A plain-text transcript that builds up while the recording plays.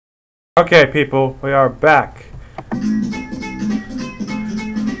Okay, people, we are back.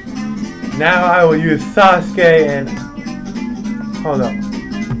 Now I will use Sasuke and... Hold up.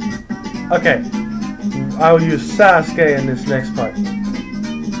 Okay. I will use Sasuke in this next part.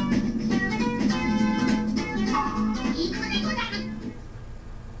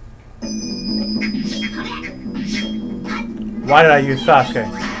 Why did I use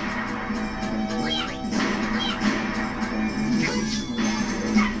Sasuke?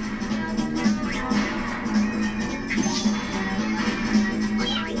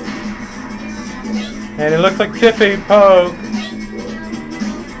 And it looks like Tiffy Pogue,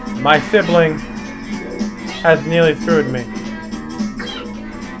 my sibling, has nearly screwed me.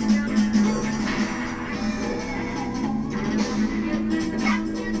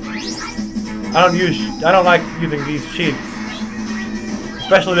 I don't like using these cheats.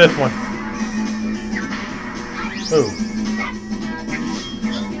 Especially this one. Ooh.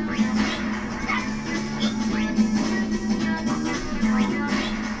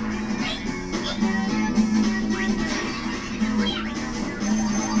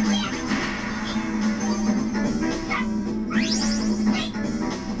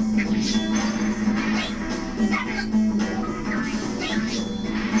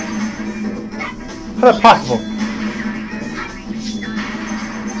 How is that possible?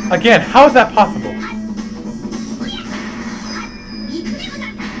 Again, how is that possible?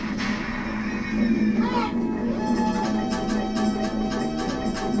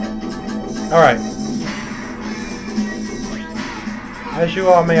 Alright. As you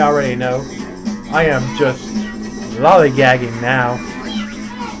all may already know, I am just lollygagging now.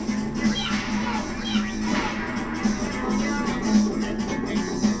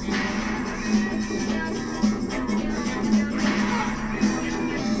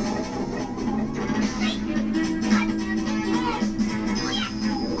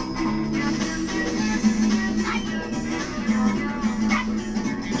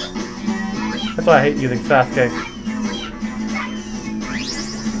 That's why I hate using Sasuke.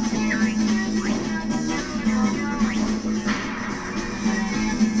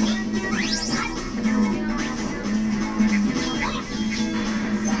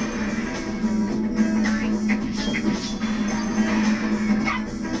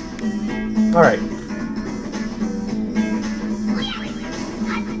 Alright.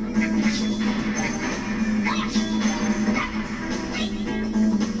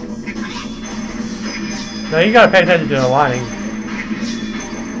 Now you gotta pay attention to the lining.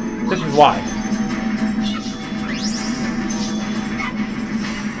 This is why.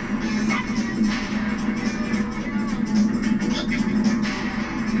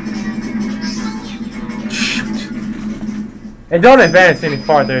 Shoot. And don't advance any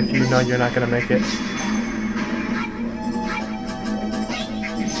farther if you know you're not gonna make it.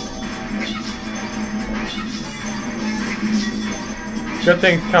 Good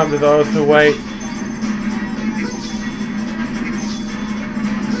things come to those who wait.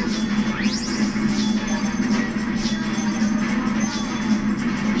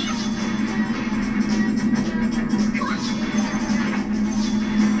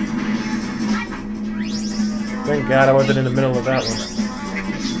 Thank God I wasn't in the middle of that one.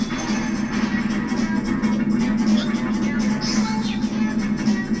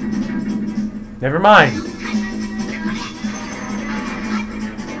 Never mind.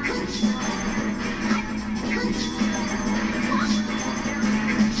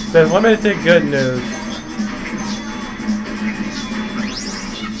 There's limited good news.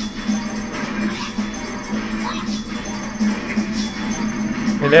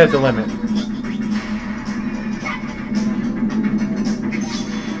 And there's the limit.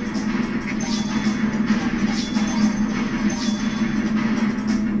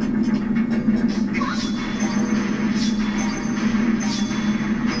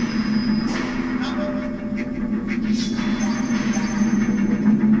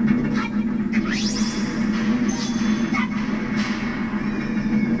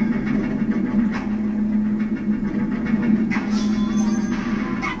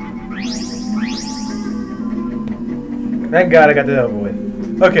 Thank God I got that over with.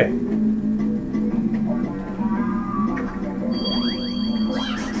 Okay.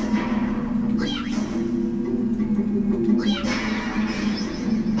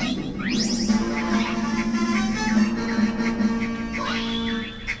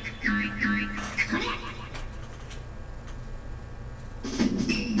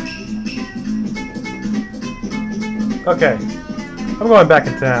 Okay. I'm going back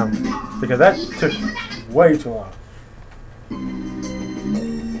in town because that took way too long.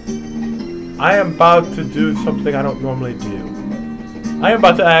 I am about to do something I don't normally do. I am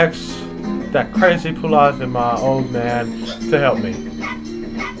about to ask that crazy Pulas and my old man to help me.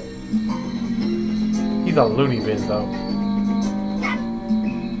 He's a loony bin though.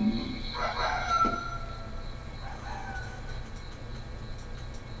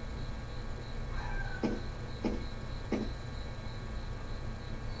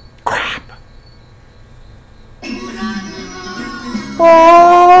 Crap!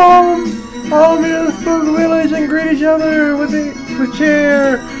 All me in the spook village and greet each other with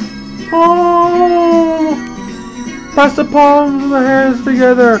cheer. Press the palms of the hands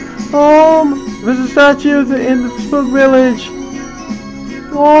together. There's a statue in the spook village.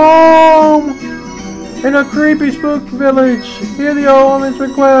 In a creepy spook village, hear the old woman's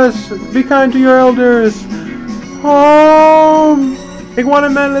request. Be kind to your elders. Iguana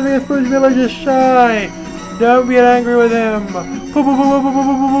man living in spook village is shy. Don't get angry with him.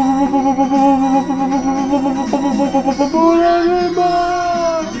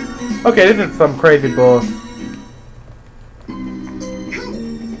 Okay, this is some crazy bull.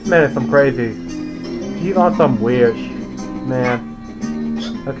 Man, it's some crazy. He's on some weird man.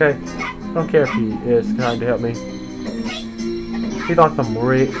 Okay, I don't care if he is trying to help me. He's on some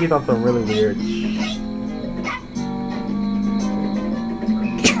really weird.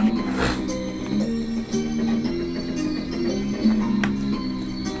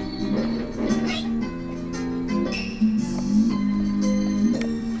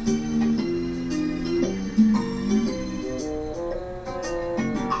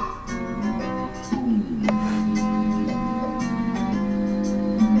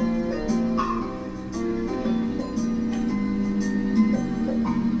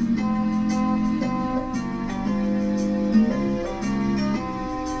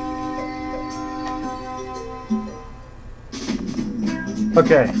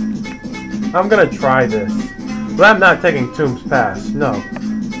 Okay, I'm gonna try this, but I'm not taking Tomb's Pass. No,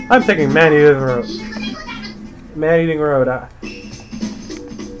 I'm taking Man-Eating Road. Man-Eating Road.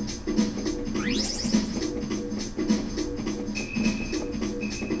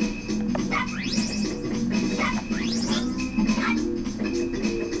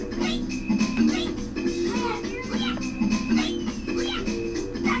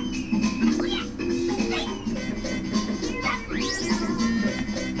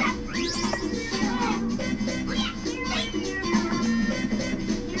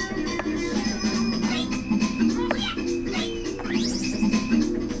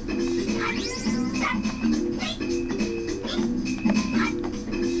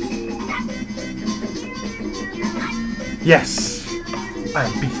 Yes! I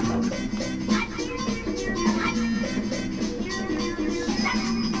am beast mode.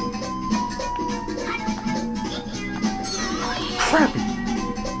 Crappy!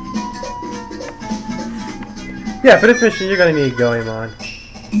 Yeah, for this mission you're gonna need Goemon.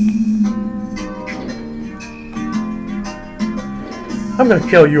 I'm gonna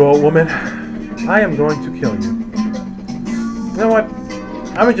kill you, old woman. I am going to kill you. You know what?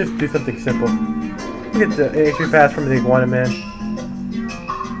 I'm gonna just do something simple. Get the entry pass from the Iguana Man.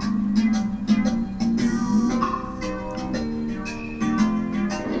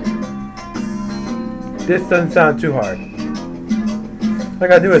 This doesn't sound too hard. All I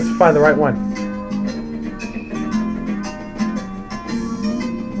gotta do is find the right one.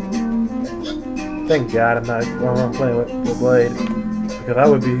 Thank God I'm not playing with the blade, because I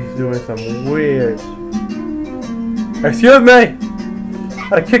would be doing some weird. Excuse me! I'm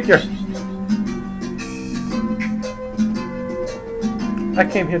gonna kick your. I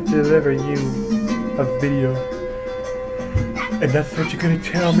came here to deliver you a video, and that's what you're gonna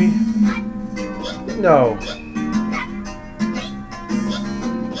tell me? No.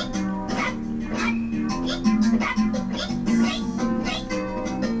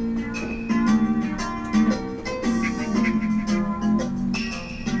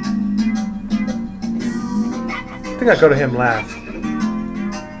 I think I'll go to him last.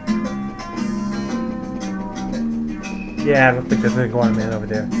 Yeah, I don't think there's an Iguana Man over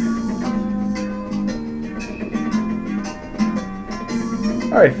there.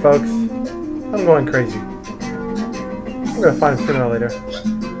 Alright, folks. I'm going crazy. I'm gonna find him sooner or later.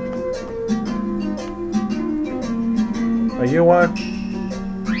 Are you one?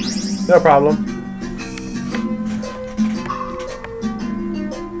 No problem.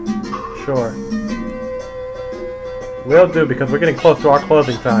 Sure. Will do, because we're getting close to our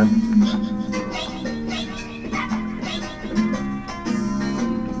closing time.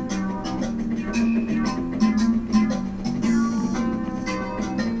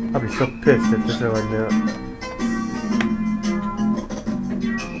 I'll be so pissed if this is like that.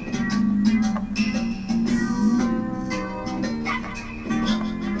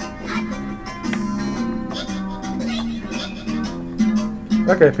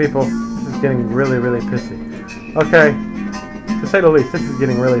 Okay, people, this is getting really, really pissy. Okay, to say the least, this is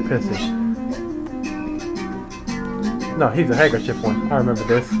getting really pissy. No, he's a handkerchief one. I remember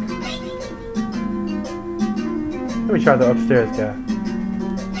this. Let me try the upstairs guy.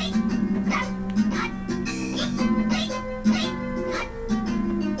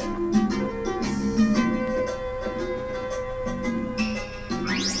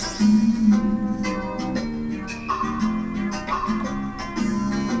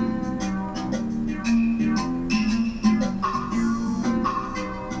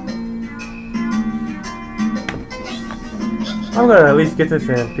 I'm gonna at least get this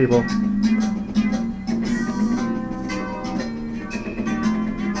in, people.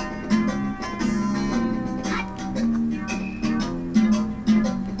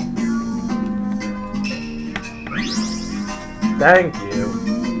 Thank you.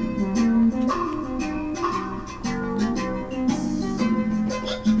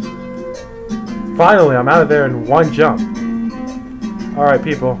 Finally, I'm out of there in one jump. Alright,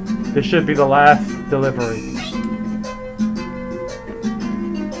 people. This should be the last delivery.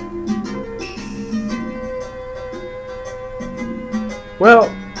 Well,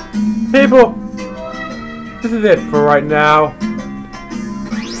 people, this is it for right now.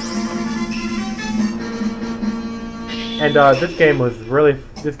 And this game is really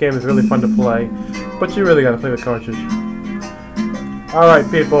fun to play, but you really gotta play the cartridge. Alright,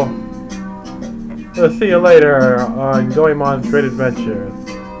 people. We'll see you later on Goemon's Great Adventure.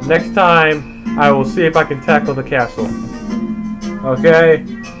 Next time, I will see if I can tackle the castle. Okay?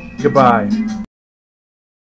 Goodbye.